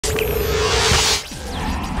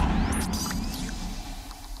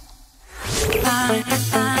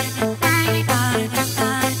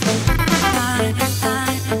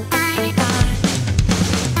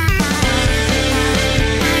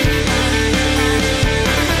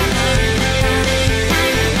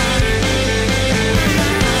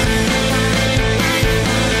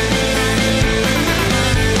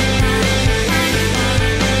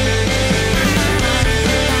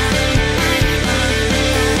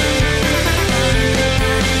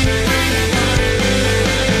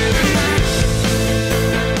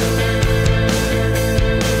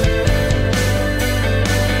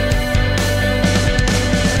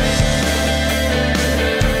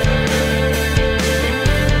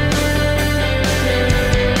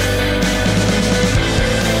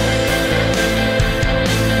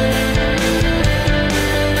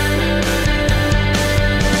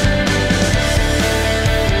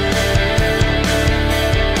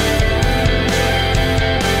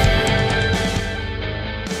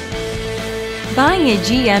Buying a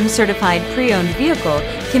GM certified pre-owned vehicle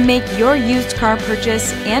can make your used car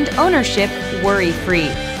purchase and ownership worry-free.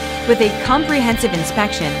 With a comprehensive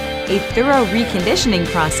inspection, a thorough reconditioning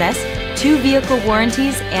process, 2 vehicle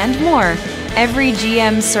warranties, and more, every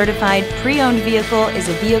GM certified pre-owned vehicle is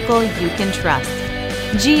a vehicle you can trust.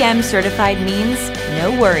 GM certified means no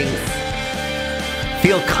worries.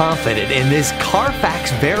 Feel confident in this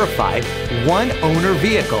Carfax verified one-owner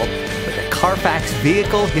vehicle with a Carfax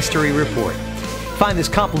Vehicle History Report. Find this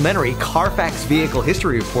complimentary Carfax Vehicle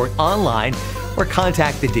History Report online or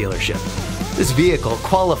contact the dealership. This vehicle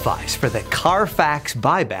qualifies for the Carfax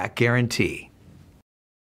Buyback Guarantee.